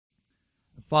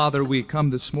Father, we come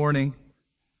this morning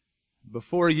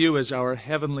before you as our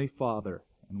Heavenly Father,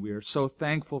 and we are so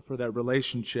thankful for that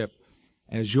relationship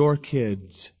as your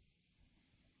kids.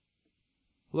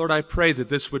 Lord, I pray that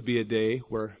this would be a day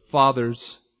where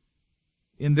fathers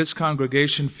in this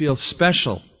congregation feel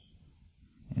special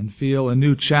and feel a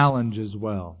new challenge as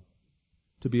well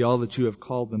to be all that you have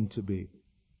called them to be.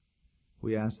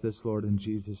 We ask this, Lord, in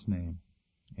Jesus' name.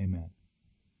 Amen.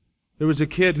 There was a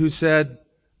kid who said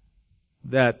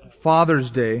that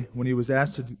Father's Day, when he was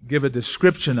asked to give a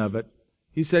description of it,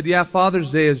 he said, yeah,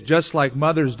 Father's Day is just like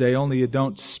Mother's Day, only you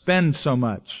don't spend so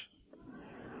much.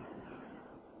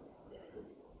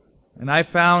 And I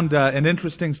found an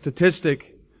interesting statistic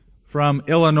from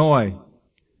Illinois.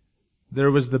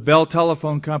 There was the Bell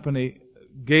Telephone Company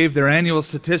gave their annual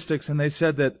statistics, and they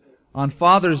said that on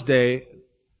Father's Day,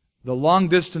 the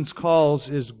long-distance calls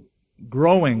is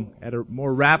growing at a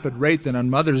more rapid rate than on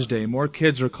Mother's Day. More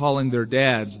kids are calling their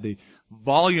dads. The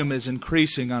volume is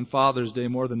increasing on Father's Day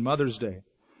more than Mother's Day.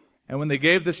 And when they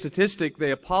gave the statistic,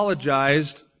 they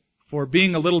apologized for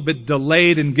being a little bit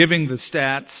delayed in giving the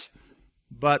stats,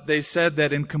 but they said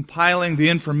that in compiling the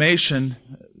information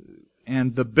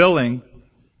and the billing,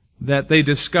 that they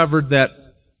discovered that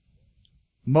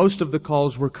most of the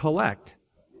calls were collect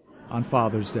on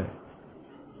Father's Day.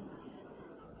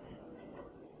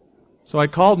 So I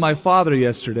called my father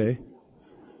yesterday,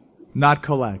 not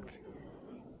collect,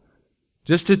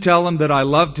 just to tell him that I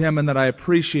loved him and that I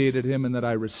appreciated him and that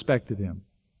I respected him.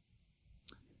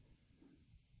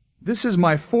 This is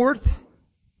my 4th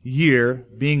year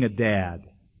being a dad.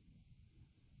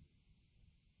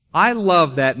 I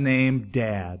love that name,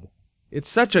 Dad. It's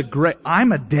such a great...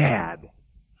 I'm a dad.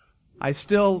 I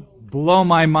still blow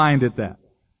my mind at that.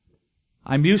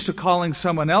 I'm used to calling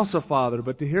someone else a father,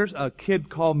 but to hear a kid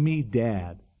call me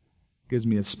Dad gives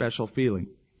me a special feeling.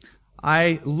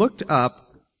 I looked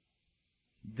up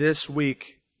this week,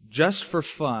 just for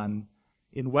fun,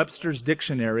 in Webster's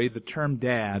dictionary, the term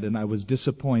dad, and I was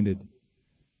disappointed.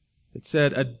 It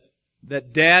said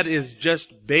that dad is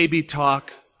just baby talk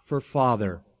for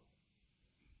father.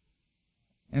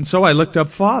 And so I looked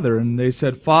up father, and they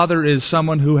said father is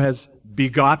someone who has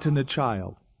begotten a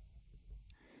child.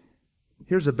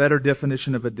 Here's a better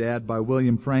definition of a dad by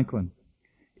William Franklin.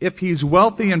 If he's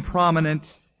wealthy and prominent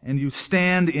and you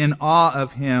stand in awe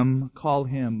of him, call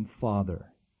him father.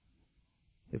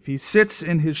 If he sits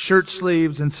in his shirt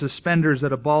sleeves and suspenders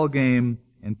at a ball game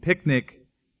and picnic,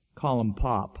 call him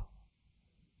pop.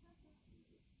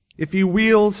 If he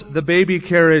wheels the baby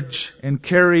carriage and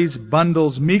carries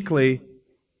bundles meekly,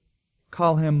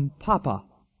 call him papa.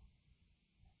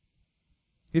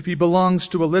 If he belongs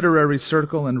to a literary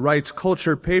circle and writes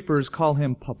culture papers, call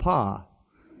him papa.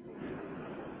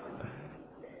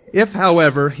 If,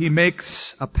 however, he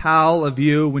makes a pal of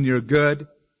you when you're good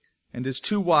and is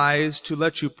too wise to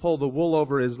let you pull the wool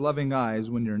over his loving eyes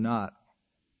when you're not.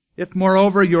 If,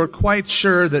 moreover, you're quite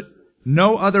sure that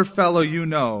no other fellow you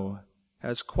know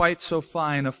has quite so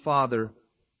fine a father,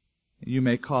 you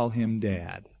may call him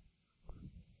Dad.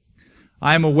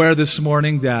 I am aware this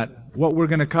morning that what we're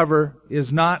going to cover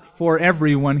is not for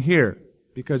everyone here,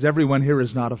 because everyone here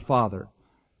is not a father.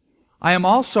 I am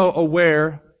also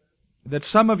aware that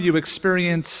some of you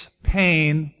experience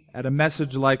pain at a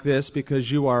message like this because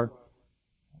you are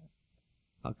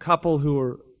a couple who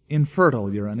are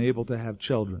infertile. You're unable to have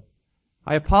children.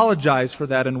 I apologize for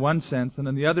that in one sense, and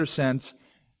in the other sense,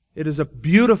 it is a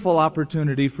beautiful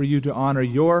opportunity for you to honor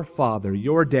your father,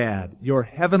 your dad, your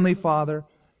heavenly Father,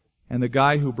 and the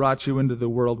guy who brought you into the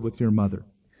world with your mother.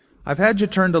 I've had you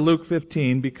turn to Luke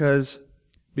 15 because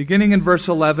beginning in verse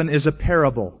 11 is a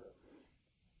parable.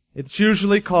 It's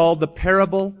usually called the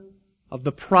parable of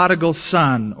the prodigal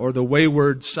son or the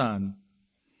wayward son.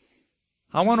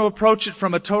 I want to approach it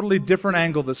from a totally different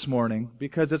angle this morning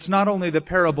because it's not only the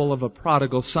parable of a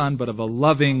prodigal son but of a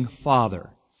loving father.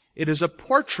 It is a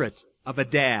portrait of a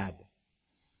dad.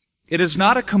 It is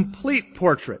not a complete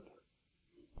portrait.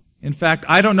 In fact,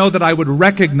 I don't know that I would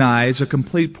recognize a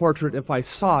complete portrait if I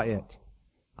saw it.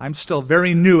 I'm still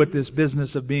very new at this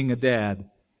business of being a dad.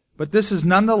 But this is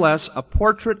nonetheless a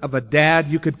portrait of a dad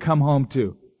you could come home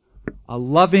to. A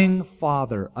loving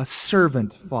father, a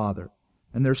servant father.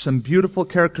 And there's some beautiful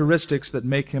characteristics that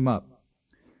make him up.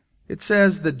 It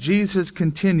says that Jesus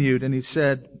continued and he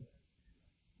said,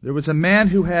 there was a man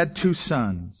who had 2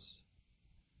 sons.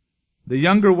 The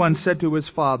younger one said to his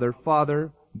father,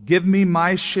 Father, give me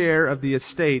my share of the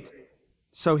estate.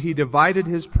 So he divided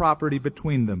his property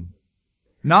between them.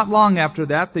 Not long after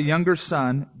that, the younger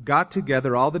son got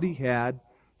together all that he had,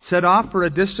 set off for a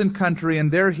distant country,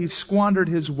 and there he squandered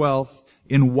his wealth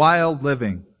in wild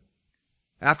living.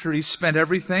 After he spent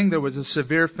everything, there was a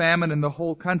severe famine in the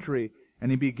whole country,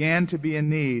 and he began to be in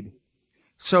need.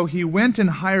 So he went and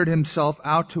hired himself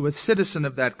out to a citizen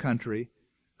of that country,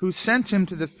 who sent him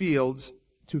to the fields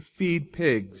to feed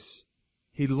pigs.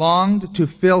 He longed to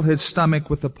fill his stomach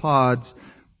with the pods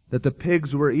that the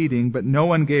pigs were eating, but no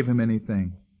one gave him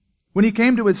anything. When he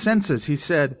came to his senses, he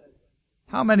said,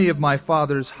 "How many of my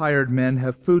father's hired men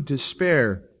have food to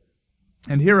spare?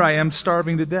 And here I am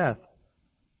starving to death.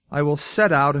 I will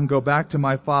set out and go back to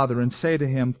my father and say to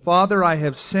him, 'Father, I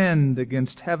have sinned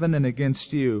against heaven and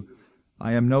against you.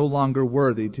 I am no longer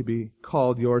worthy to be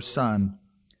called your son.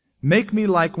 Make me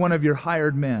like one of your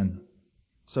hired men.'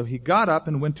 So he got up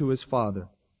and went to his father.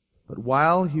 But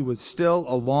while he was still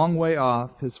a long way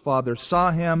off, his father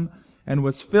saw him and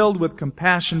was filled with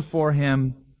compassion for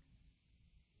him.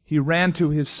 He ran to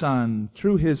his son,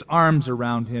 threw his arms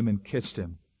around him, and kissed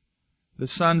him. The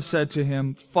son said to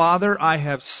him, 'Father, I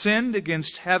have sinned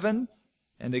against heaven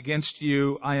and against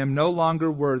you. I am no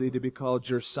longer worthy to be called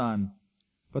your son.'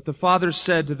 But the father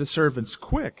said to the servants,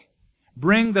 'Quick,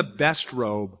 bring the best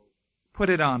robe, put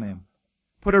it on him.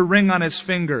 Put a ring on his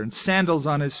finger and sandals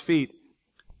on his feet.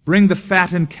 Bring the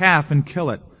fattened calf and kill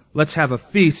it. Let's have a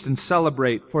feast and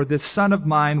celebrate, for this son of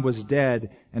mine was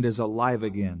dead and is alive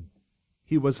again.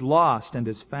 He was lost and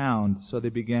is found.' So they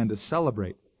began to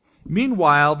celebrate.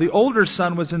 Meanwhile, the older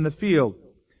son was in the field.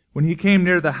 When he came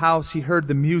near the house, he heard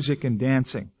the music and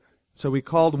dancing. So he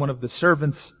called one of the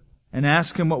servants and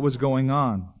asked him what was going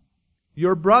on.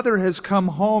 'Your brother has come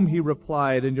home,' he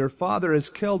replied, 'and your father has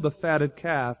killed the fatted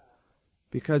calf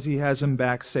because he has him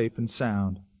back safe and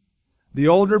sound.' The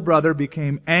older brother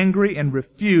became angry and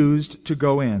refused to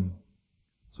go in.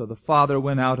 So the father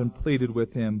went out and pleaded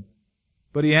with him.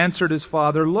 But he answered his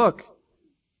father, 'Look,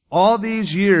 all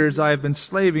these years I have been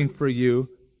slaving for you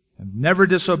and never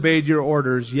disobeyed your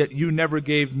orders, yet you never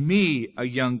gave me a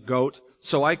young goat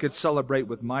so I could celebrate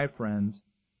with my friends.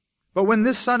 But when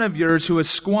this son of yours who has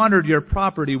squandered your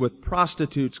property with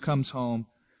prostitutes comes home,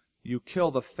 you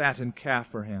kill the fattened calf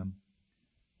for him.'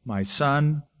 'My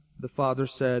son,' the father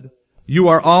said, 'you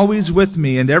are always with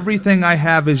me, and everything I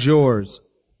have is yours.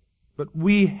 But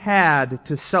we had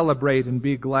to celebrate and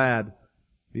be glad,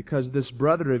 because this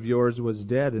brother of yours was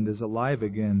dead and is alive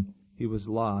again. He was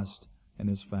lost and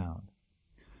is found.'"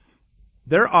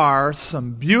 There are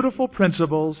some beautiful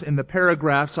principles in the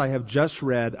paragraphs I have just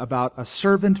read about a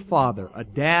servant father, a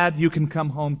dad you can come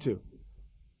home to.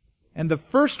 And the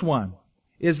first one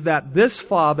is that this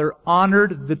father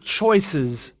honored the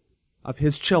choices of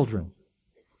his children.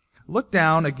 Look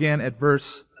down again at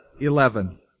verse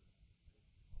 11.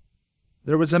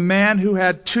 "There was a man who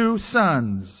had 2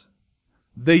 sons.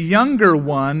 The younger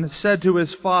one said to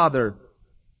his father,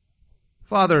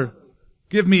 'Father,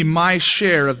 give me my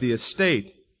share of the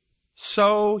estate.'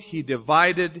 So he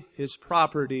divided his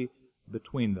property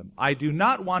between them." I do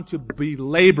not want to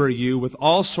belabor you with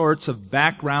all sorts of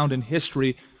background and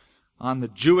history on the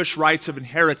Jewish rights of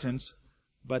inheritance,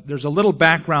 but there's a little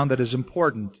background that is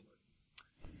important.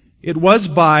 It was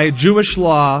by Jewish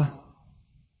law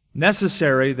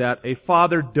necessary that a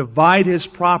father divide his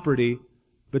property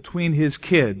between his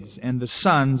kids, and the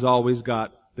sons always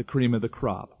got the cream of the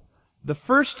crop. The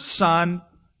first son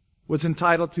was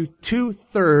entitled to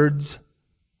 2/3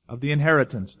 of the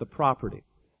inheritance, the property.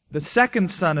 The second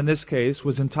son, in this case,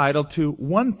 was entitled to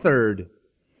 1/3.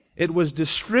 It was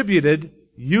distributed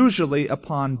usually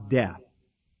upon death.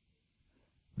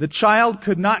 The child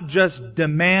could not just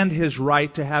demand his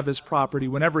right to have his property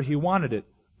whenever he wanted it,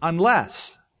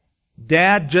 unless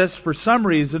Dad just for some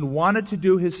reason wanted to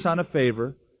do his son a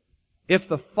favor. If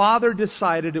the father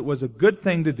decided it was a good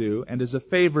thing to do, and as a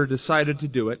favor decided to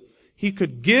do it, he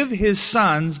could give his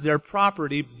sons their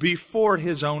property before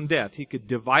his own death. He could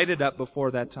divide it up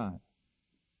before that time.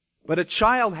 But a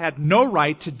child had no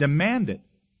right to demand it.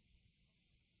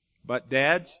 But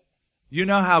dads, you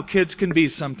know how kids can be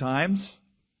sometimes.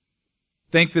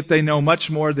 Think that they know much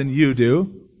more than you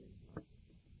do.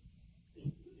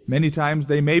 Many times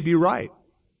they may be right.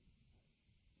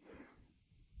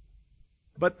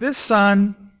 But this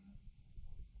son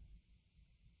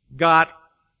got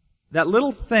that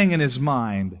little thing in his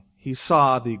mind. He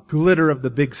saw the glitter of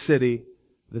the big city,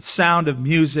 the sound of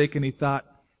music, and he thought,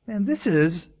 man, this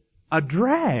is a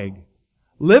drag.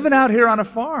 Living out here on a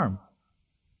farm.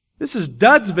 This is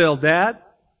Dudsville, Dad.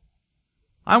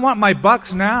 I want my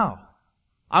bucks now.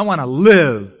 I want to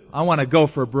live. I want to go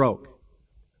for broke.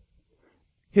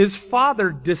 His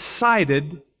father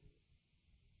decided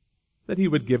that he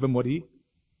would give him what he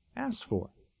asked for.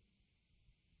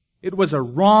 It was a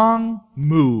wrong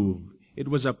move. It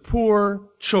was a poor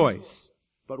choice.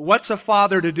 But what's a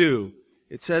father to do?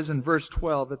 It says in verse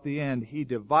 12 at the end, He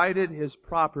divided His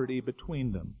property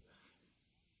between them.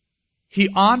 He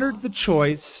honored the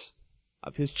choice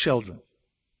of His children.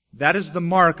 That is the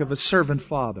mark of a servant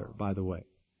father, by the way.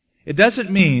 It doesn't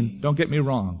mean, don't get me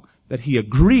wrong, that He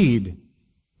agreed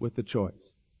with the choice.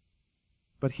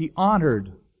 But He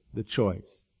honored the choice.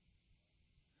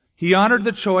 He honored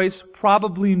the choice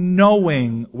probably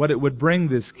knowing what it would bring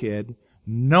this kid,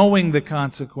 knowing the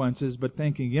consequences, but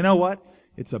thinking, you know what?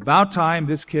 It's about time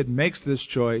this kid makes this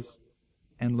choice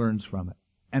and learns from it.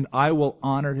 And I will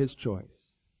honor his choice.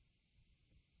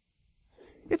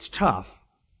 It's tough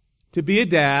to be a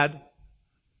dad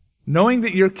knowing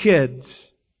that your kids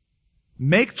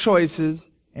make choices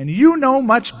and you know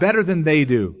much better than they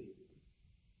do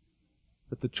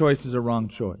that the choice is a wrong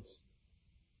choice.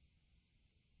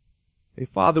 A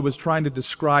father was trying to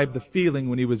describe the feeling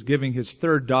when he was giving his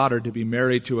third daughter to be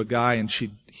married to a guy and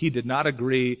he did not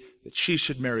agree that she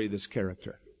should marry this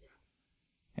character.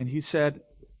 And he said,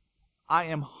 I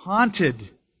am haunted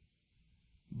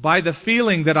by the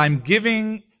feeling that I'm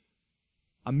giving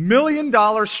 $1 million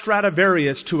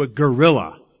Stradivarius to a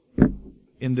gorilla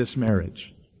in this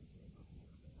marriage.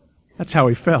 That's how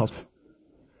he felt.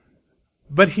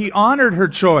 But he honored her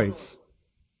choice.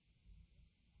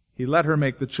 He let her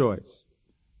make the choice.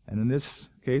 And in this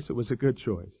case, it was a good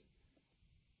choice.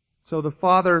 So the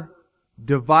father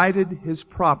divided his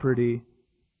property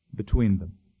between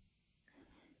them.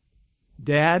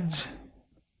 Dads,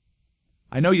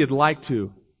 I know you'd like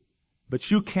to,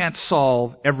 but you can't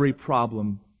solve every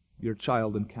problem your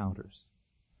child encounters.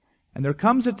 And there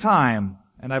comes a time,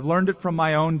 and I've learned it from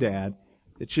my own dad,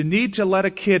 that you need to let a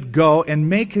kid go and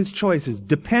make his choices.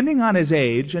 Depending on his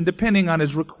age and depending on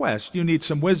his request, you need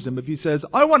some wisdom. If he says,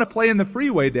 I want to play in the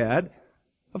freeway, Dad,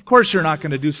 of course you're not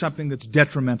going to do something that's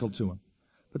detrimental to him.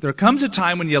 But there comes a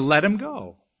time when you let him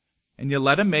go and you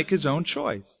let him make his own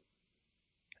choice.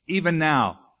 Even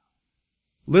now,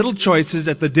 little choices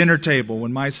at the dinner table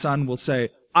when my son will say,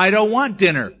 I don't want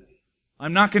dinner.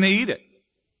 I'm not going to eat it.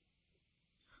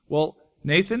 Well,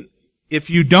 Nathan, if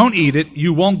you don't eat it,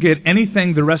 you won't get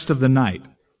anything the rest of the night.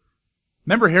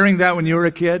 Remember hearing that when you were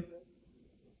a kid?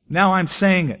 Now I'm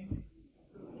saying it.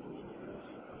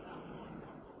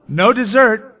 No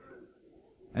dessert,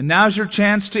 and now's your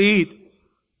chance to eat.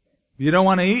 If you don't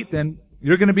want to eat, then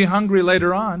you're going to be hungry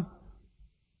later on.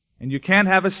 And you can't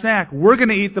have a snack. We're going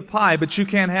to eat the pie, but you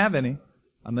can't have any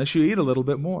unless you eat a little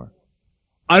bit more.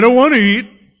 I don't want to eat.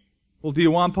 Well, do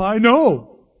you want pie?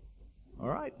 No. All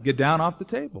right, get down off the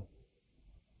table.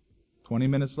 20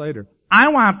 minutes later, I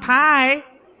want pie.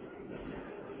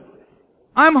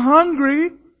 I'm hungry.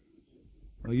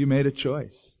 Well, you made a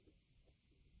choice.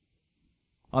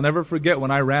 I'll never forget when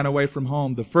I ran away from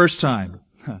home the first time.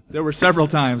 There were several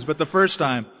times, but the first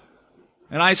time.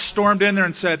 And I stormed in there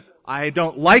and said, I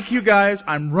don't like you guys.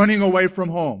 I'm running away from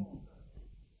home.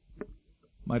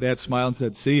 My dad smiled and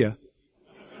said, see ya.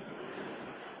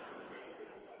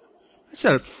 I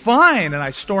said, fine. And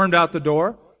I stormed out the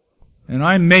door. And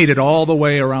I made it all the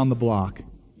way around the block.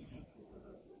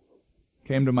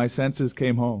 Came to my senses,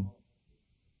 came home.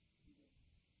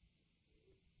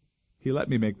 He let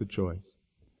me make the choice.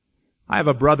 I have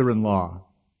a brother-in-law,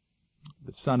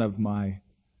 the son of my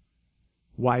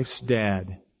wife's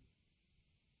dad.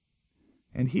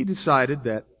 And he decided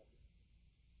that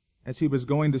as he was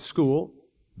going to school,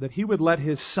 that he would let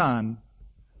his son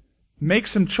make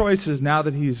some choices now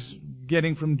that he's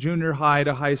getting from junior high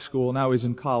to high school, now he's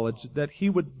in college, that he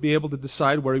would be able to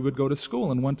decide where he would go to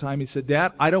school. And one time he said,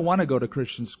 Dad, I don't want to go to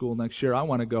Christian school next year. I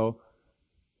want to go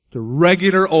to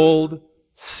regular old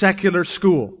secular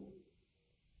school.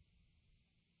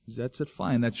 Dad said,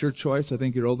 fine, that's your choice. I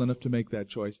think you're old enough to make that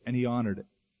choice. And he honored it.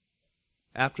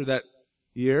 After that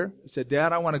year, he said,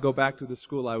 Dad, I want to go back to the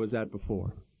school I was at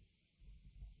before.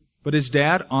 But his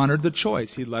dad honored the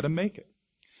choice. He let him make it.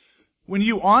 When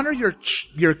you honor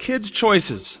your kids'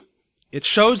 choices, it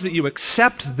shows that you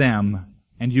accept them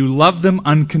and you love them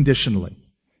unconditionally.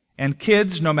 And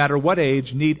kids, no matter what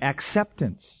age, need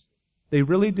acceptance. They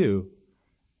really do.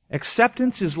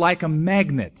 Acceptance is like a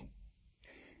magnet.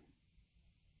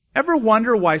 Ever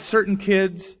wonder why certain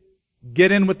kids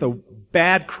get in with a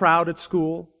bad crowd at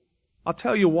school? I'll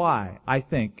tell you why, I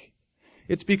think.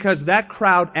 It's because that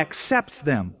crowd accepts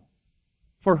them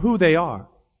for who they are.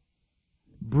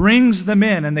 Brings them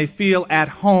in and they feel at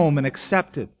home and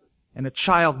accepted. And a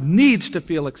child needs to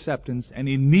feel acceptance and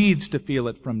he needs to feel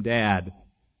it from dad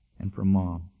and from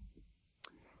mom.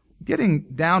 Getting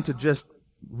down to just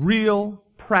real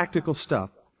practical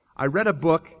stuff. I read a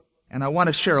book and I want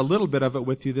to share a little bit of it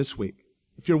with you this week.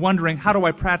 If you're wondering, how do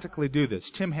I practically do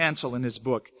this? Tim Hansel in his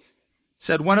book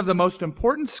said one of the most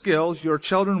important skills your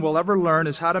children will ever learn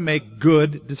is how to make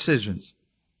good decisions.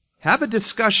 Have a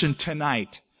discussion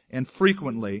tonight and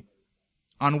frequently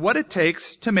on what it takes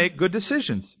to make good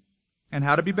decisions and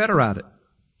how to be better at it.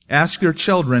 Ask your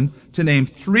children to name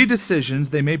 3 decisions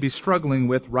they may be struggling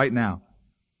with right now.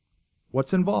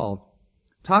 What's involved?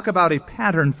 Talk about a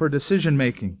pattern for decision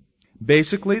making.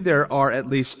 Basically, there are at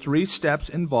least 3 steps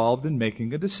involved in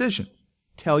making a decision.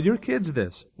 Tell your kids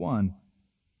this. 1.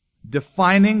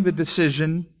 Defining the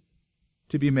decision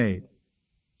to be made.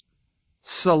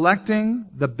 Selecting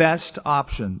the best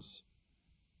options.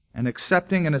 And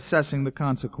accepting and assessing the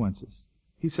consequences.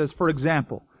 He says, for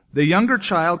example, the younger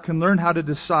child can learn how to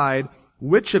decide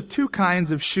which of 2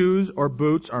 kinds of shoes or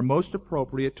boots are most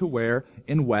appropriate to wear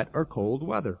in wet or cold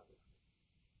weather.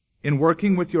 In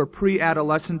working with your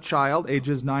pre-adolescent child,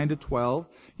 ages 9 to 12,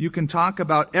 you can talk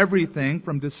about everything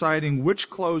from deciding which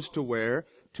clothes to wear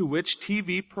to which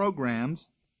TV programs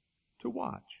to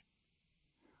watch.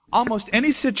 Almost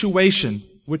any situation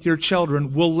with your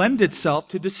children will lend itself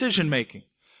to decision making.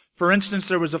 For instance,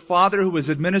 there was a father who was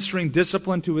administering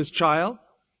discipline to his child.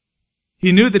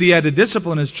 He knew that he had to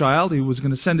discipline his child. He was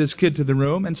going to send his kid to the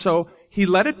room, and so he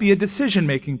let it be a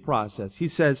decision-making process. He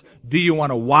says, do you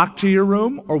want to walk to your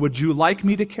room, or would you like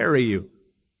me to carry you?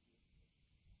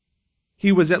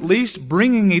 He was at least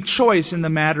bringing a choice in the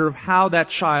matter of how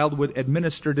that child would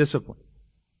administer discipline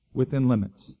within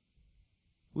limits.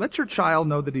 Let your child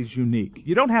know that he's unique.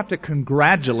 You don't have to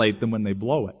congratulate them when they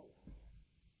blow it.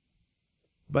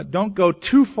 But don't go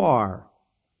too far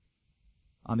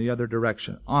on the other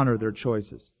direction. Honor their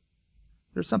choices.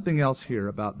 There's something else here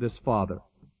about this father.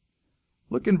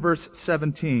 Look in verse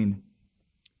 17.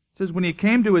 It says, when he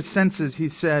came to his senses, he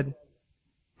said,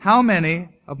 how many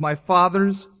of my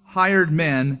father's hired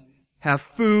men have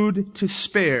food to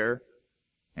spare,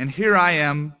 and here I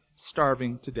am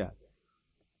starving to death?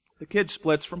 The kid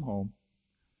splits from home.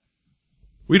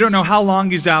 We don't know how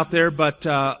long he's out there, but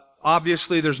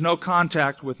obviously there's no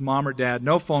contact with mom or dad,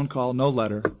 no phone call, no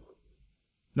letter,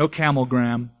 no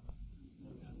camelgram.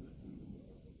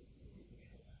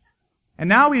 And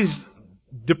now he's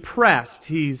depressed,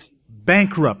 he's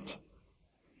bankrupt.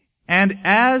 And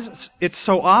as it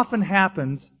so often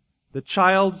happens, the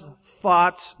child's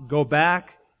thoughts go back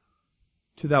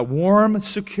to that warm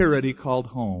security called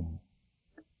home.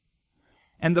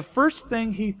 And the first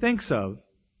thing he thinks of,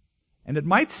 and it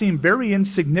might seem very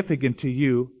insignificant to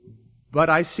you, but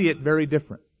I see it very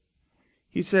different.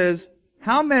 He says,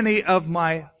 how many of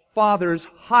my father's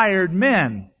hired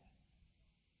men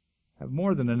have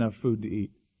more than enough food to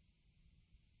eat?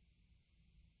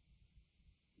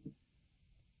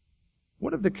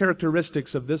 One of the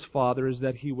characteristics of this father is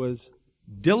that he was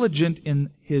diligent in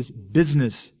his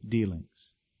business dealings.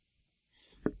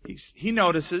 He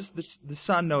notices, the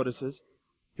son notices,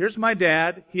 here's my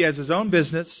dad, he has his own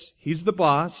business, he's the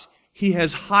boss, he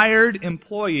has hired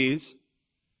employees,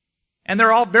 and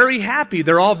they're all very happy,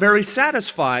 they're all very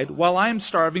satisfied while I'm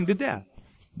starving to death.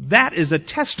 That is a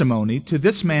testimony to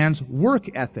this man's work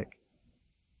ethic.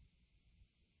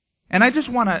 And I just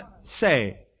want to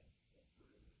say,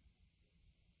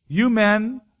 you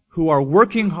men who are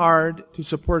working hard to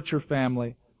support your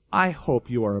family, I hope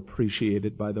you are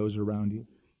appreciated by those around you.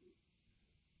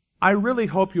 I really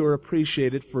hope you are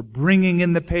appreciated for bringing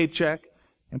in the paycheck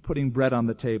and putting bread on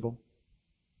the table.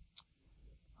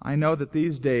 I know that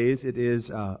these days it is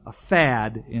a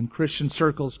fad in Christian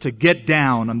circles to get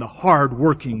down on the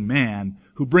hard-working man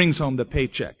who brings home the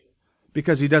paycheck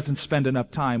because he doesn't spend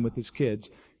enough time with his kids.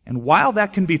 And while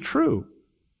that can be true,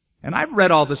 and I've read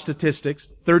all the statistics,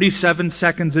 37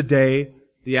 seconds a day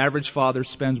the average father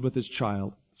spends with his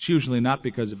child. It's usually not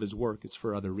because of his work, it's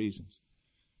for other reasons.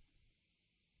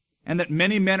 And that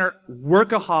many men are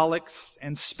workaholics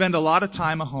and spend a lot of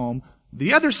time at home.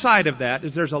 The other side of that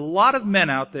is there's a lot of men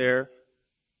out there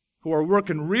who are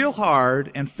working real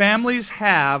hard, and families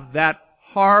have that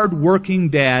hard-working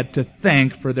dad to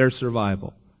thank for their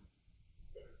survival.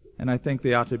 And I think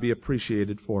they ought to be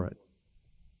appreciated for it.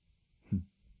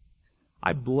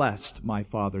 I blessed my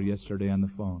father yesterday on the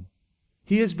phone.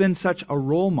 He has been such a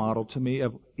role model to me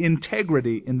of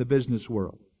integrity in the business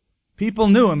world. People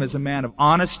knew him as a man of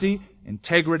honesty,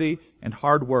 integrity, and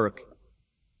hard work.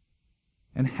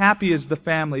 And happy is the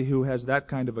family who has that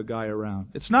kind of a guy around.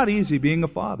 It's not easy being a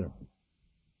father.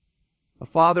 A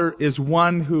father is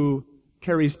one who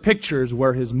carries pictures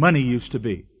where his money used to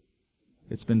be.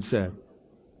 It's been said.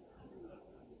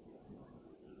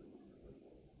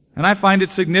 And I find it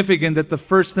significant that the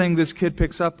first thing this kid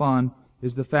picks up on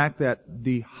is the fact that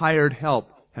the hired help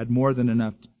had more than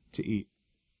enough to eat.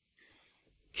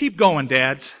 Keep going,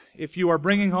 dads. if you are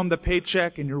bringing home the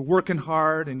paycheck and you're working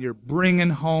hard and you're bringing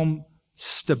home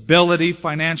stability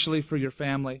financially for your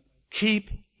family, keep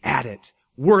at it.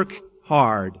 Work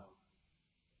hard.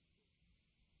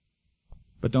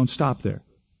 But don't stop there.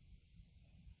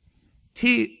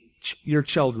 Teach your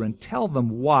children. Tell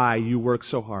them why you work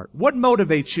so hard. What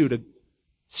motivates you to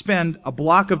spend a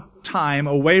block of time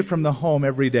away from the home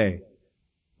every day,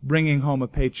 bringing home a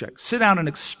paycheck? Sit down and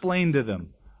explain to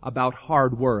them about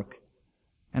hard work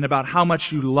and about how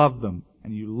much you love them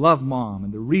and you love Mom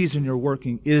and the reason you're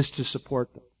working is to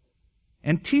support them.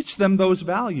 And teach them those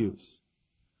values.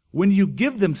 When you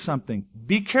give them something,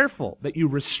 be careful that you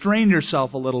restrain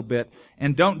yourself a little bit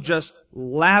and don't just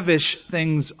lavish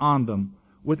things on them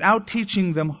without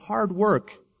teaching them hard work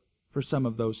for some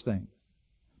of those things.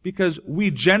 Because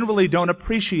we generally don't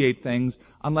appreciate things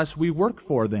unless we work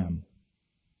for them.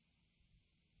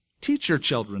 Teach your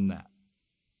children that.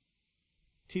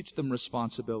 Teach them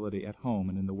responsibility at home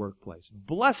and in the workplace.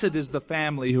 Blessed is the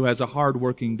family who has a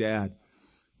hard-working dad.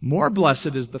 More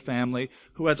blessed is the family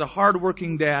who has a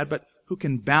hard-working dad, but who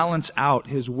can balance out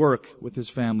his work with his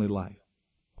family life.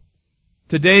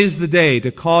 Today's the day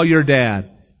to call your dad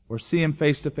or see him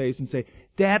face to face and say,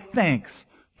 Dad, thanks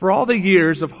for all the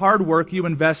years of hard work you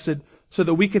invested so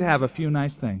that we could have a few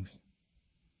nice things.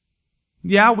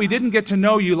 Yeah, we didn't get to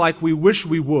know you like we wish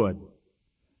we would.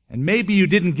 And maybe you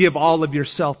didn't give all of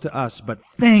yourself to us, but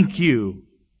thank you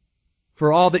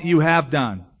for all that you have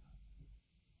done.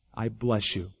 I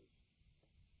bless you.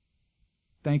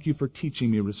 Thank you for teaching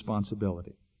me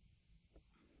responsibility.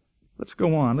 Let's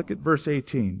go on. Look at verse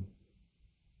 18.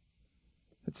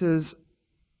 It says,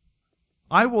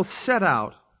 I will set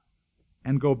out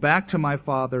and go back to my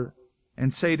father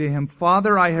and say to him,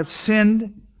 Father, I have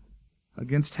sinned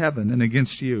against heaven and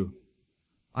against you.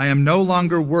 I am no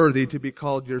longer worthy to be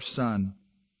called your son.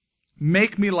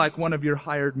 Make me like one of your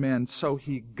hired men. So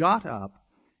he got up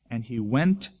and he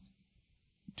went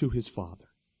to his father.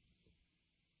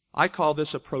 I call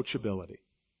this approachability.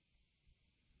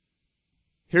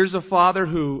 Here's a father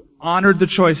who honored the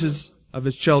choices of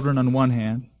his children on one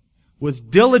hand, was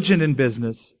diligent in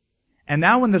business, and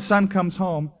now when the son comes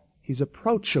home, he's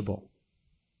approachable.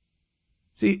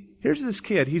 See, here's this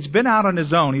kid. He's been out on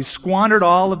his own. He's squandered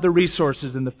all of the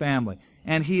resources in the family.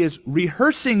 And he is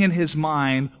rehearsing in his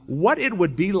mind what it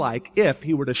would be like if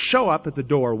he were to show up at the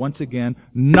door once again,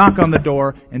 knock on the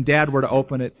door, and Dad were to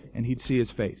open it and he'd see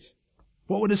his face.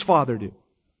 What would his father do?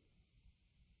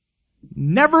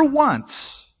 Never once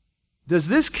does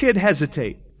this kid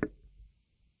hesitate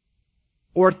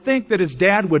or think that his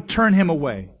dad would turn him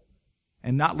away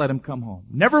and not let him come home.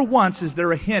 Never once is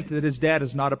there a hint that his dad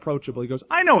is not approachable. He goes,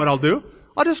 I know what I'll do.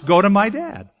 I'll just go to my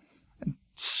dad. And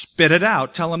spit it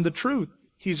out. Tell him the truth.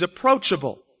 He's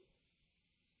approachable.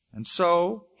 And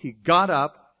so he got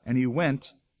up and he went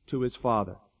to his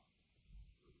father.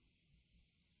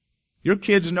 Your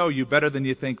kids know you better than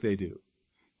you think they do.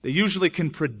 They usually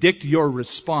can predict your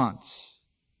response.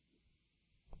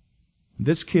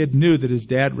 This kid knew that his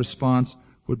dad's response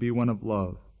would be one of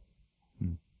love.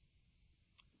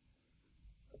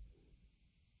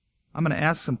 I'm going to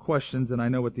ask some questions and I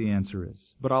know what the answer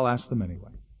is, but I'll ask them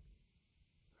anyway.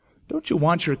 Don't you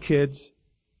want your kids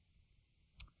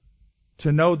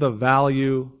to know the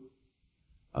value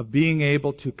of being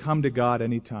able to come to God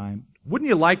anytime? Wouldn't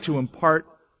you like to impart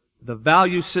the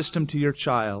value system to your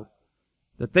child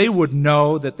that they would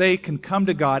know that they can come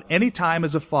to God anytime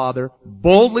as a father,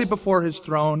 boldly before His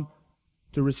throne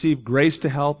to receive grace to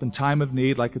help in time of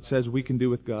need, like it says we can do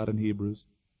with God in Hebrews?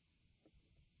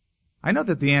 I know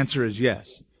that the answer is yes.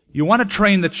 You want to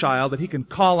train the child that he can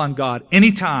call on God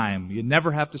anytime. You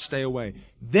never have to stay away.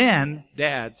 Then,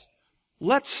 dads,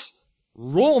 let's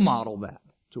role model that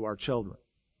to our children.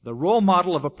 The role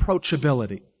model of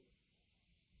approachability.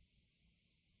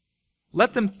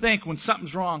 Let them think when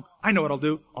something's wrong, I know what I'll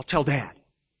do. I'll tell Dad.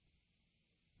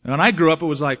 And when I grew up, it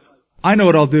was like, I know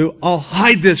what I'll do. I'll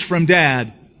hide this from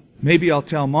Dad. Maybe I'll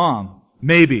tell Mom.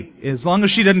 Maybe. As long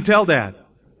as she doesn't tell Dad.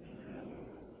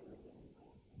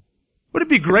 Would it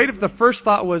be great if the first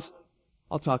thought was,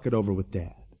 I'll talk it over with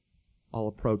Dad. I'll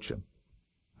approach him.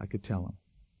 I could tell him.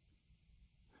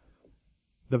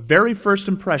 The very first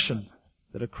impression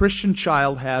that a Christian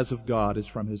child has of God is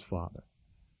from his father.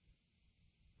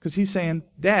 Because he's saying,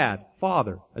 Dad,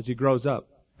 Father, as he grows up.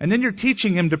 And then you're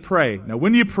teaching him to pray. Now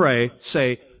when you pray,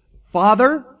 say,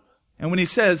 Father. And when he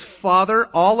says, Father,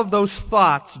 all of those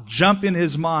thoughts jump in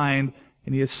his mind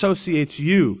and he associates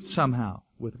you somehow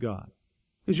with God.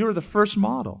 Because you're the first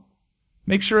model.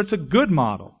 Make sure it's a good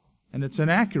model and it's an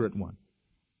accurate one.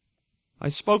 I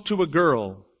spoke to a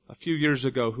girl a few years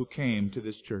ago who came to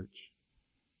this church.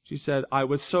 She said, I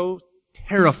was so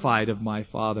terrified of my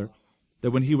father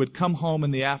that when he would come home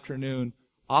in the afternoon,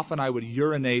 often I would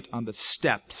urinate on the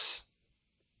steps,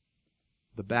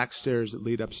 the back stairs that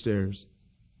lead upstairs,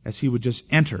 as he would just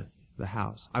enter the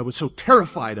house. I was so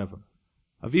terrified of him,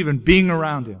 of even being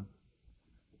around him.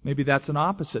 Maybe that's an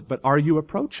opposite, but are you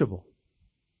approachable?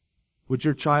 Would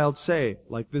your child say,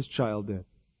 like this child did?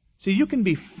 See, you can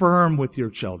be firm with your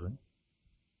children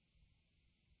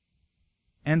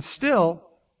and still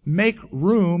make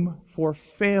room for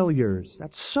failures.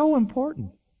 That's so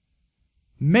important.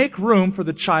 Make room for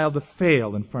the child to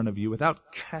fail in front of you without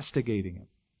castigating him.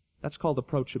 That's called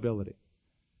approachability.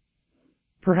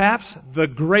 Perhaps the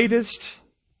greatest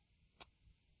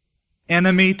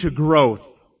enemy to growth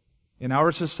in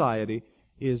our society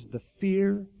is the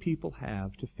fear people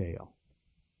have to fail.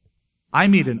 I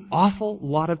meet an awful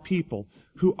lot of people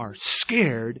who are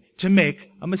scared to make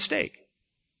a mistake.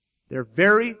 They're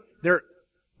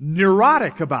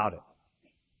neurotic about it.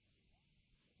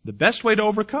 The best way to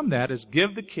overcome that is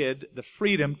give the kid the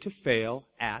freedom to fail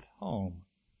at home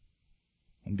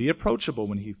and be approachable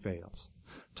when he fails.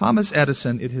 Thomas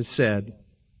Edison, it is said,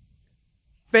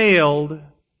 failed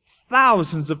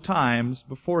thousands of times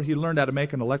before he learned how to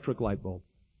make an electric light bulb.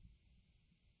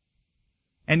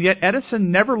 And yet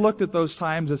Edison never looked at those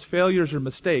times as failures or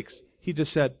mistakes. He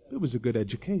just said, it was a good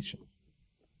education.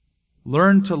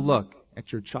 Learn to look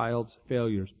at your child's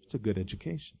failures. It's a good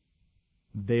education.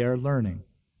 They are learning.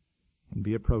 And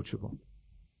be approachable.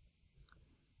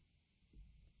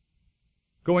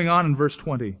 Going on in verse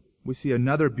 20, we see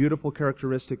another beautiful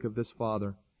characteristic of this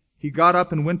father. He got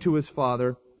up and went to his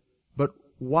father, but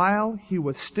while he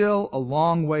was still a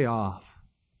long way off.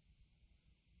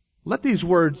 Let these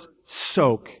words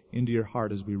soak into your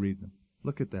heart as we read them.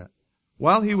 Look at that.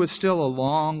 While he was still a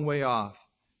long way off,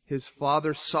 his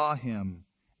father saw him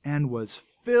and was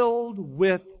filled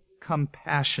with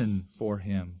compassion for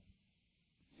him.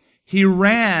 He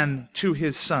ran to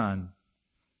his son,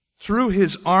 threw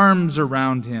his arms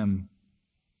around him,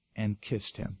 and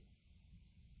kissed him.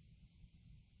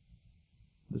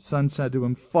 The son said to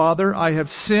him, Father, I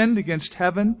have sinned against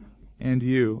heaven and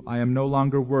you. I am no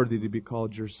longer worthy to be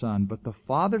called your son. But the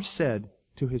father said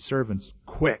to his servants,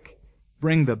 Quick,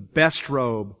 bring the best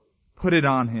robe, put it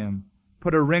on him,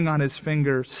 put a ring on his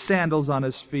finger, sandals on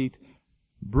his feet,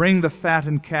 bring the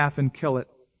fattened calf and kill it.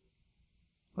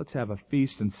 Let's have a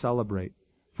feast and celebrate.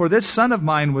 For this son of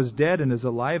mine was dead and is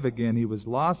alive again. He was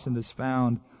lost and is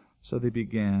found. So they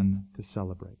began to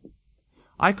celebrate.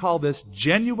 I call this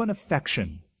genuine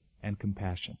affection and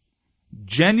compassion.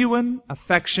 Genuine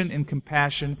affection and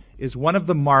compassion is one of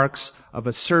the marks of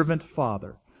a servant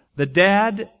father. The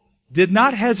dad did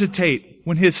not hesitate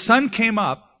when his son came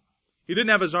up. He didn't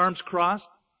have his arms crossed,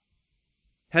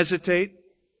 hesitate,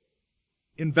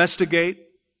 investigate,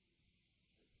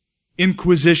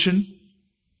 inquisition.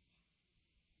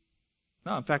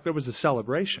 No, in fact, there was a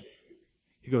celebration.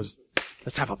 He goes,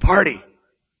 let's have a party.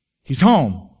 He's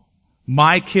home.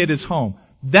 My kid is home.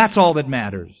 That's all that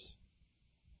matters.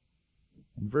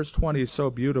 And verse 20 is so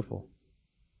beautiful.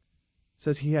 It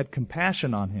says he had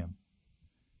compassion on him.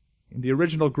 In the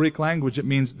original Greek language, it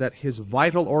means that his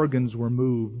vital organs were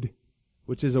moved,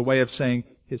 which is a way of saying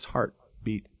his heart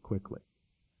beat quickly.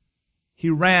 He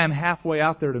ran halfway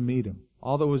out there to meet him.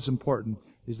 All that was important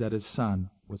is that his son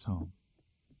was home.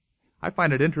 I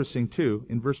find it interesting, too,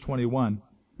 in verse 21,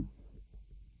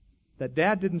 that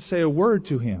Dad didn't say a word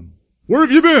to him. Where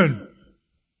have you been?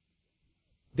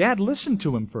 Dad listened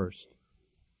to him first.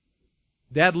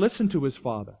 Dad listened to his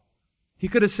father. He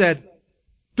could have said,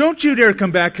 don't you dare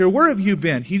come back here. Where have you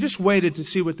been? He just waited to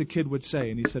see what the kid would say.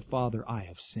 And he said, Father, I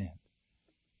have sinned.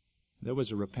 There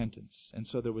was a repentance. And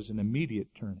so there was an immediate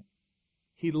turning.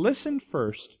 He listened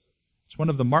first. It's one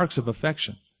of the marks of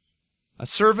affection. A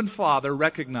servant father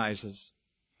recognizes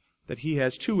that he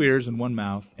has 2 ears and 1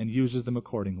 mouth and uses them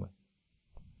accordingly.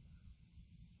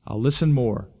 I'll listen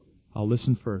more. I'll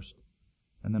listen first.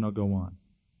 And then I'll go on.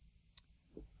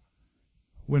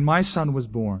 When my son was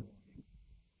born,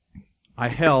 I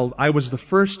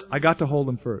got to hold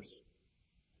him first.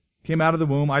 Came out of the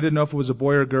womb. I didn't know if it was a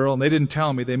boy or a girl, and they didn't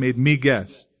tell me. They made me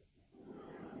guess.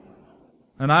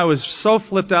 And I was so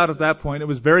flipped out at that point, it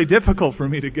was very difficult for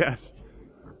me to guess.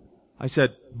 I said,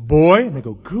 boy? And they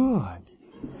go, good.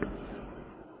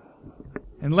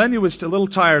 And Lenny was a little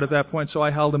tired at that point, so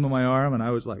I held him in my arm, and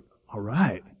I was like, all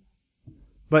right.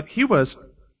 But he was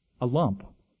a lump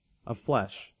of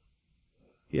flesh.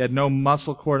 He had no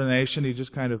muscle coordination. He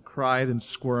just kind of cried and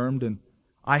squirmed. And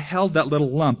I held that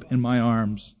little lump in my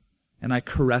arms. And I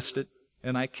caressed it.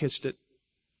 And I kissed it.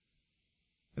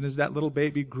 And as that little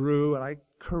baby grew, and I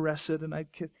caressed it and I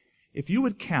kissed. If you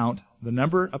would count the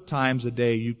number of times a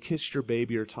day you kiss your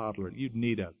baby or toddler, you'd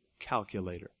need a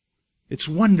calculator. It's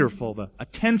wonderful, the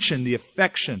attention, the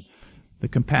affection, the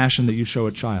compassion that you show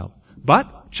a child.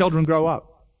 But children grow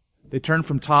up. They turn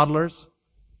from toddlers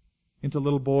into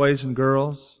little boys and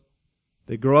girls.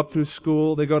 They grow up through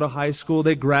school, they go to high school,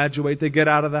 they graduate, they get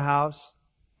out of the house.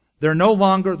 They're no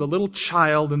longer the little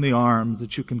child in the arms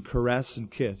that you can caress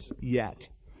and kiss yet.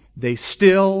 They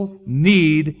still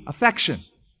need affection.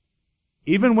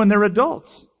 Even when they're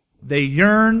adults, they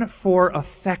yearn for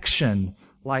affection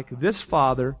like this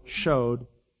father showed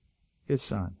his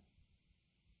son.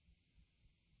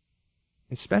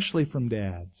 Especially from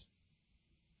dads.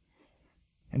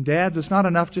 And dads, it's not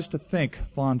enough just to think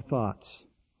fond thoughts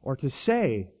or to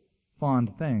say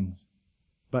fond things,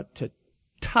 but to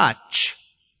touch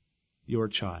your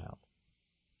child.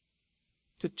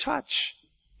 To touch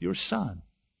your son.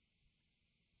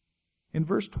 In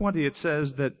verse 20 it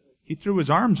says that he threw his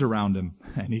arms around him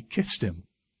and he kissed him.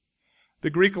 The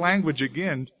Greek language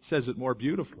again says it more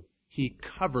beautifully. He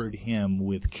covered him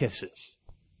with kisses.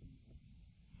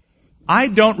 I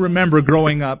don't remember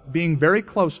growing up being very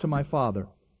close to my father,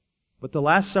 but the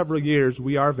last several years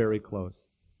we are very close.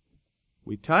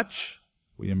 We touch,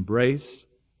 we embrace,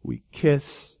 we kiss.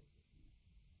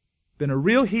 Been a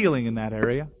real healing in that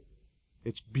area.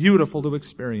 It's beautiful to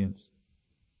experience.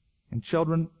 And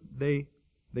children, they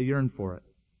yearn for it.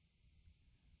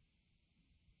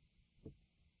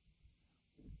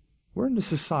 We're in a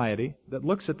society that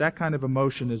looks at that kind of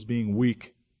emotion as being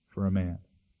weak for a man.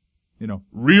 You know,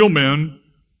 real men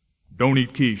don't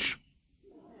eat quiche.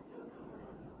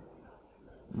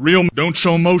 Real men don't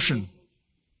show emotion.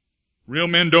 Real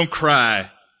men don't cry.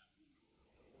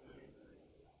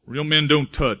 Real men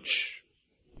don't touch.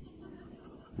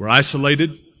 We're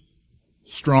isolated,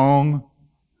 strong.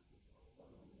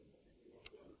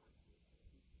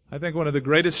 I think one of the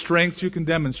greatest strengths you can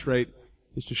demonstrate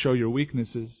is to show your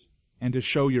weaknesses and to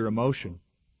show your emotion.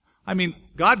 I mean,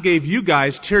 God gave you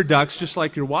guys tear ducts just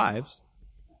like your wives.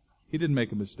 He didn't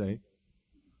make a mistake.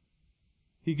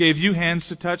 He gave you hands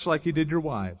to touch like He did your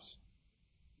wives.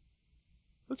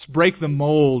 Let's break the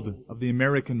mold of the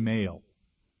American male.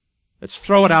 Let's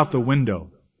throw it out the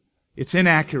window. It's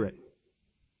inaccurate.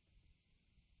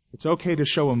 It's okay to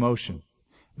show emotion.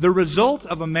 The result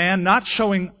of a man not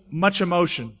showing much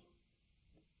emotion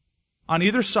on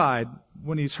either side,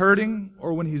 when he's hurting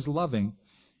or when he's loving,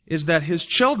 is that his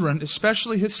children,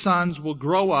 especially his sons, will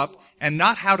grow up and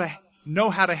not know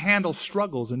how to handle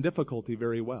struggles and difficulty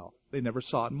very well. They never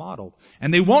saw it modeled.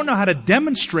 And they won't know how to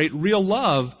demonstrate real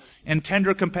love and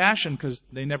tender compassion because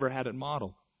they never had it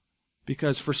modeled.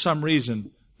 Because for some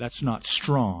reason, that's not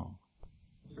strong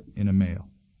in a male.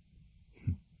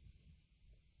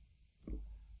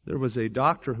 There was a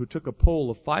doctor who took a poll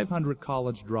of 500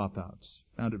 college dropouts.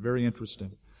 Found it very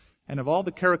interesting. And of all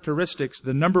the characteristics,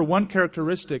 the number one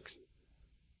characteristic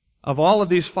of all of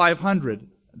these 500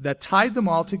 that tied them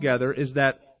all together is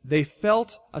that they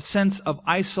felt a sense of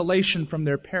isolation from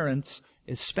their parents,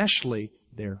 especially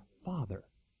their father.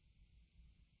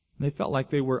 They felt like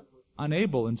they were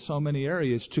unable in so many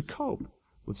areas to cope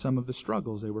with some of the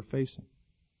struggles they were facing.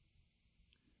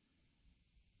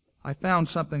 I found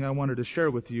something I wanted to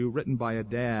share with you written by a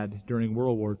dad during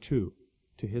World War II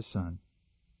to his son.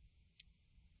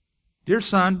 Dear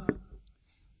son,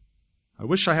 I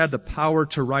wish I had the power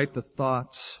to write the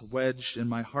thoughts wedged in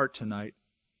my heart tonight.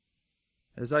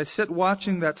 As I sit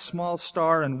watching that small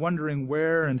star and wondering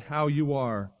where and how you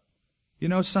are. You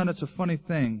know, son, it's a funny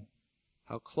thing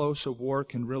how close a war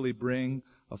can really bring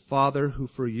a father who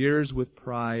for years with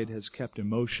pride has kept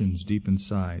emotions deep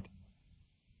inside.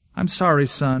 I'm sorry,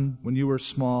 son, when you were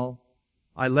small,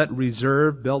 I let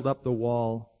reserve build up the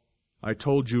wall. I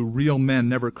told you real men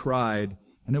never cried,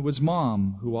 and it was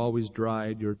Mom who always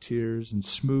dried your tears and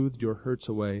smoothed your hurts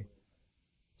away,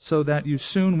 so that you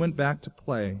soon went back to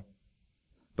play.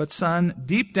 But son,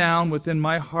 deep down within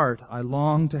my heart, I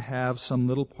long to have some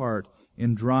little part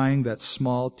in drying that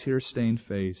small tear-stained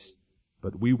face.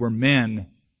 But we were men.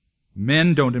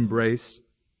 Men don't embrace.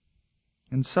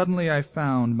 And suddenly I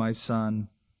found, my son,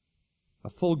 a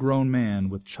full-grown man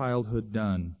with childhood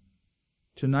done.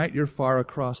 Tonight you're far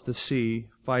across the sea,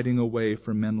 fighting away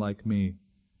from men like me.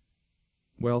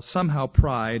 Well, somehow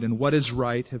pride and what is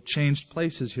right have changed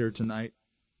places here tonight.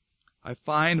 I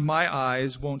find my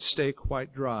eyes won't stay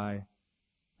quite dry,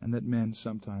 and that men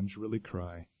sometimes really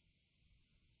cry.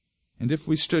 And if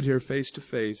we stood here face to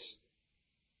face,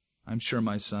 I'm sure,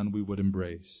 my son, we would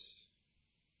embrace.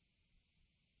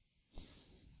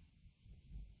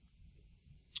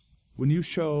 When you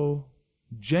show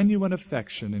genuine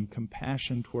affection and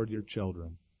compassion toward your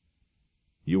children,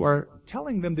 You are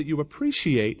telling them that you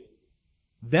appreciate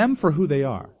them for who they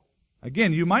are.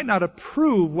 Again, you might not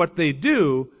approve what they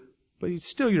do, but he's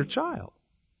still your child.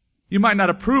 You might not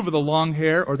approve of the long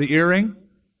hair or the earring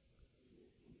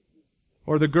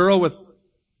or the girl with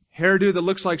hairdo that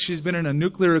looks like she's been in a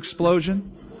nuclear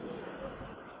explosion.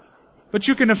 But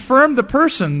you can affirm the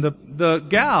person, the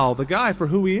gal, the guy for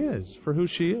who he is, for who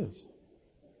she is.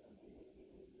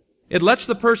 It lets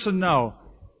the person know,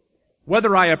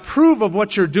 whether I approve of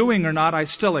what you're doing or not, I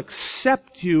still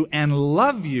accept you and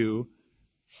love you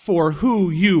for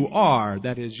who you are.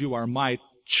 That is, you are my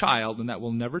child, and that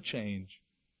will never change.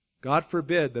 God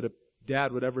forbid that a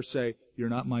dad would ever say, you're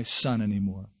not my son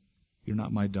anymore. You're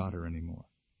not my daughter anymore.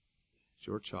 It's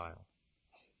your child.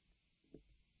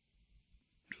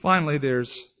 Finally,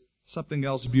 there's something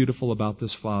else beautiful about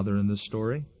this father in this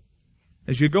story.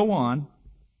 As you go on,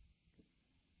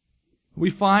 we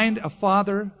find a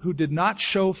father who did not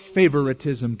show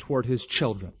favoritism toward his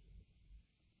children.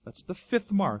 That's the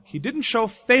fifth mark. He didn't show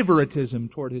favoritism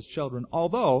toward his children,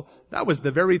 although that was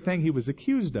the very thing he was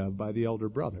accused of by the elder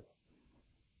brother.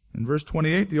 In verse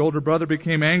 28, the older brother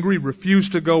became angry,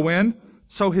 refused to go in,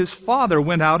 so his father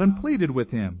went out and pleaded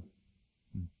with him.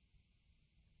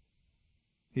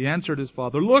 He answered his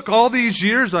father, look, all these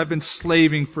years I've been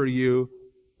slaving for you,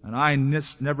 and I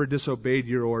never disobeyed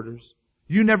your orders.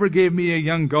 You never gave me a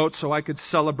young goat so I could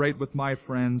celebrate with my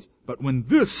friends. But when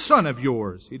this son of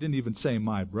yours, he didn't even say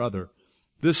my brother,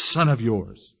 this son of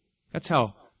yours. That's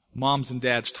how moms and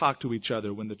dads talk to each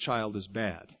other when the child is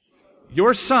bad.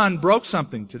 Your son broke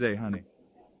something today, honey.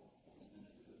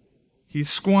 He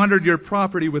squandered your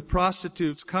property with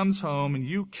prostitutes, comes home, and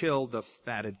you kill the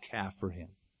fatted calf for him.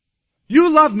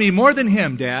 You love me more than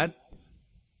him, Dad.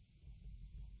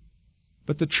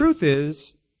 But the truth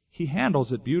is, he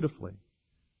handles it beautifully.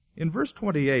 In verse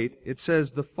 28, it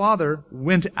says, the father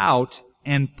went out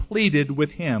and pleaded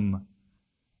with him.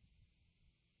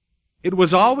 It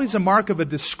was always a mark of a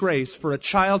disgrace for a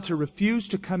child to refuse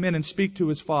to come in and speak to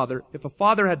his father. If a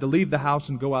father had to leave the house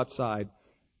and go outside,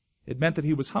 it meant that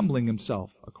he was humbling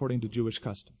himself, according to Jewish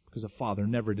custom, because a father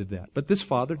never did that. But this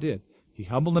father did. He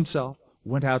humbled himself,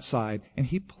 went outside, and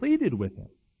he pleaded with him.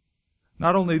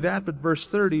 Not only that, but verse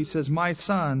 30 says, my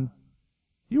son,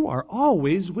 you are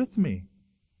always with me,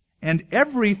 and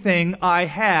everything I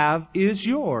have is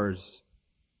yours.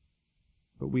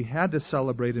 But we had to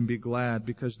celebrate and be glad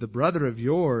because the brother of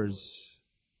yours,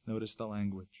 notice the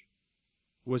language,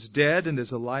 was dead and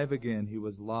is alive again. He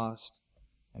was lost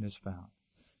and is found.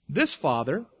 This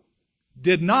father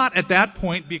did not at that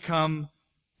point become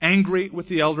angry with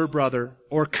the elder brother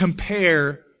or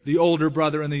compare the older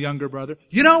brother and the younger brother.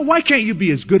 You know, why can't you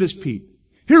be as good as Pete?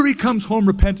 Here he comes home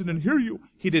repentant and here you...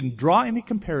 He didn't draw any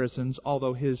comparisons,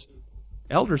 although his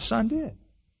elder son did.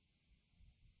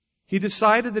 He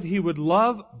decided that he would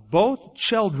love both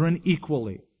children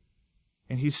equally.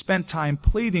 And he spent time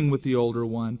pleading with the older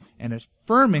one and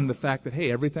affirming the fact that,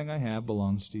 hey, everything I have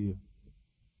belongs to you.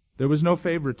 There was no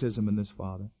favoritism in this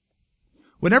father.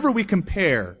 Whenever we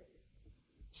compare,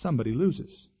 somebody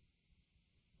loses.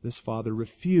 This father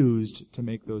refused to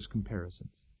make those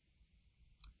comparisons.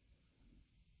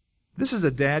 This is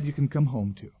a dad you can come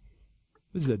home to.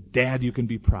 This is a dad you can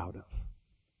be proud of.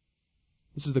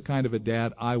 This is the kind of a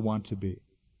dad I want to be.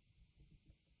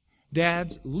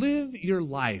 Dads, live your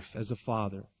life as a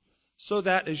father so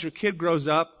that as your kid grows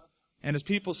up and as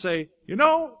people say, you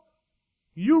know,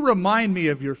 you remind me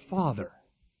of your father,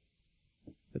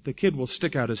 that the kid will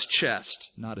stick out his chest,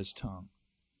 not his tongue.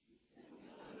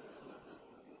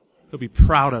 He'll be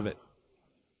proud of it.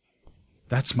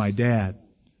 That's my dad.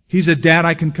 He's a dad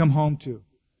I can come home to.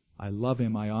 I love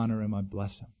him, I honor him, I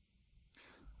bless him.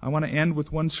 I want to end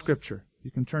with one scripture. You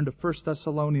can turn to 1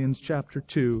 Thessalonians chapter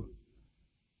 2.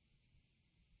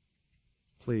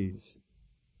 Please.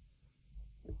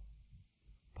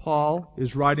 Paul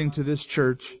is writing to this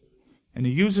church, and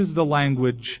he uses the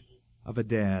language of a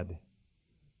dad.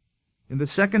 In the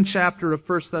second chapter of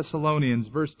 1 Thessalonians,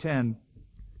 verse 10,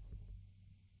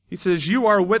 he says, you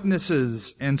are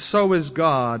witnesses, and so is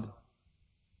God,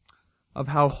 of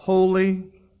how holy,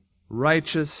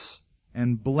 righteous,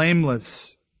 and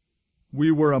blameless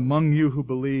we were among you who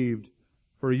believed.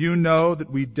 For you know that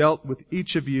we dealt with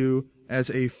each of you as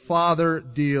a father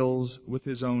deals with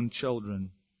his own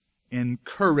children,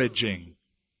 encouraging,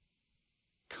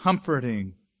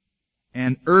 comforting,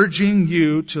 and urging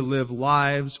you to live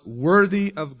lives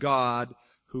worthy of God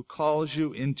who calls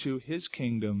you into His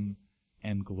kingdom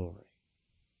and glory.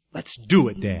 Let's do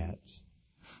it, dads.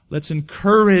 Let's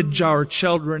encourage our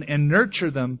children and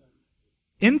nurture them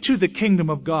into the kingdom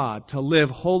of God to live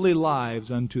holy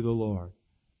lives unto the Lord.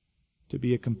 to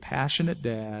be a compassionate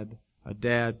dad, a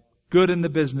dad good in the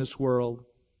business world,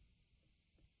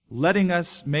 letting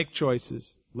us make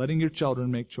choices, letting your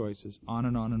children make choices, on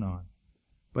and on and on.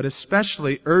 But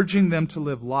especially urging them to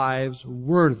live lives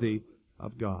worthy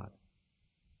of God.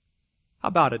 How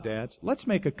about it, dads? Let's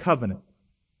make a covenant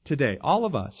today, all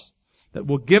of us, that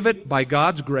will give it, by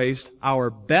God's grace, our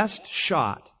best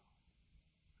shot.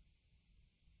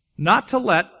 Not to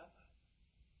let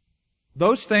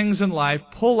those things in life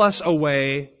pull us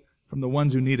away from the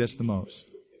ones who need us the most.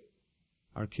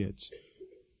 Our kids.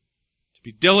 To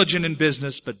be diligent in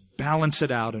business, but balance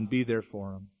it out and be there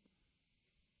for them.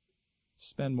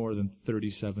 Spend more than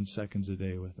 37 seconds a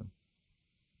day with them.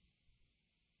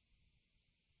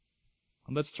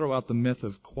 And let's throw out the myth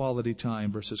of quality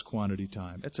time versus quantity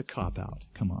time. It's a cop-out.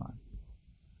 Come on.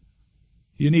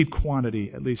 You need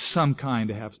quantity, at least some kind,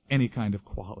 to have any kind of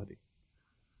quality.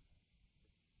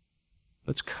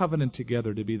 Let's covenant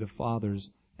together to be the fathers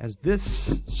as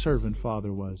this servant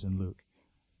father was in Luke.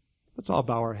 Let's all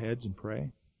bow our heads and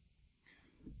pray.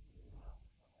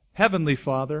 Heavenly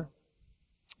Father,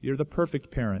 you're the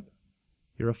perfect parent.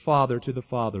 You're a father to the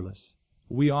fatherless.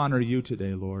 We honor you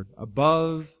today, Lord,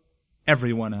 above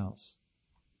everyone else.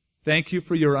 Thank you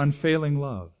for your unfailing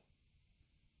love.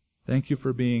 Thank you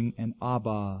for being an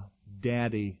Abba,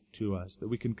 Daddy to us, that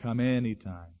we can come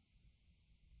anytime.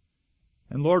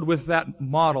 And Lord, with that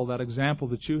model, that example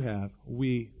that you have,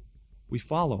 we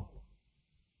follow.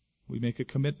 We make a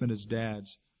commitment as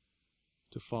dads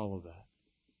to follow that.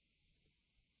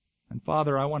 And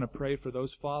Father, I want to pray for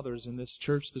those fathers in this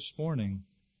church this morning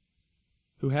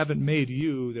who haven't made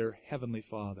you their heavenly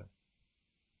Father.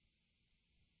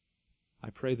 I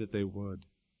pray that they would.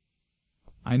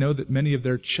 I know that many of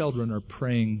their children are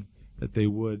praying that they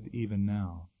would even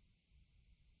now.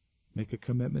 Make a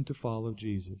commitment to follow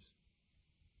Jesus.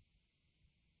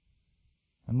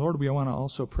 And Lord, we want to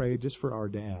also pray just for our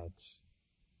dads.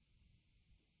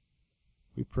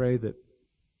 We pray that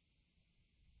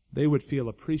they would feel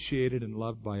appreciated and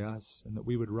loved by us, and that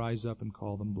we would rise up and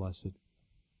call them blessed.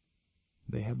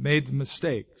 They have made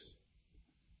mistakes,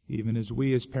 even as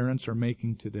we as parents are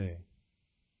making today.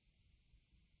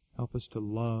 Help us to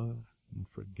love and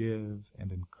forgive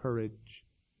and encourage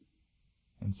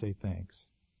and say thanks.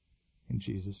 In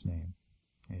Jesus' name,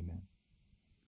 amen.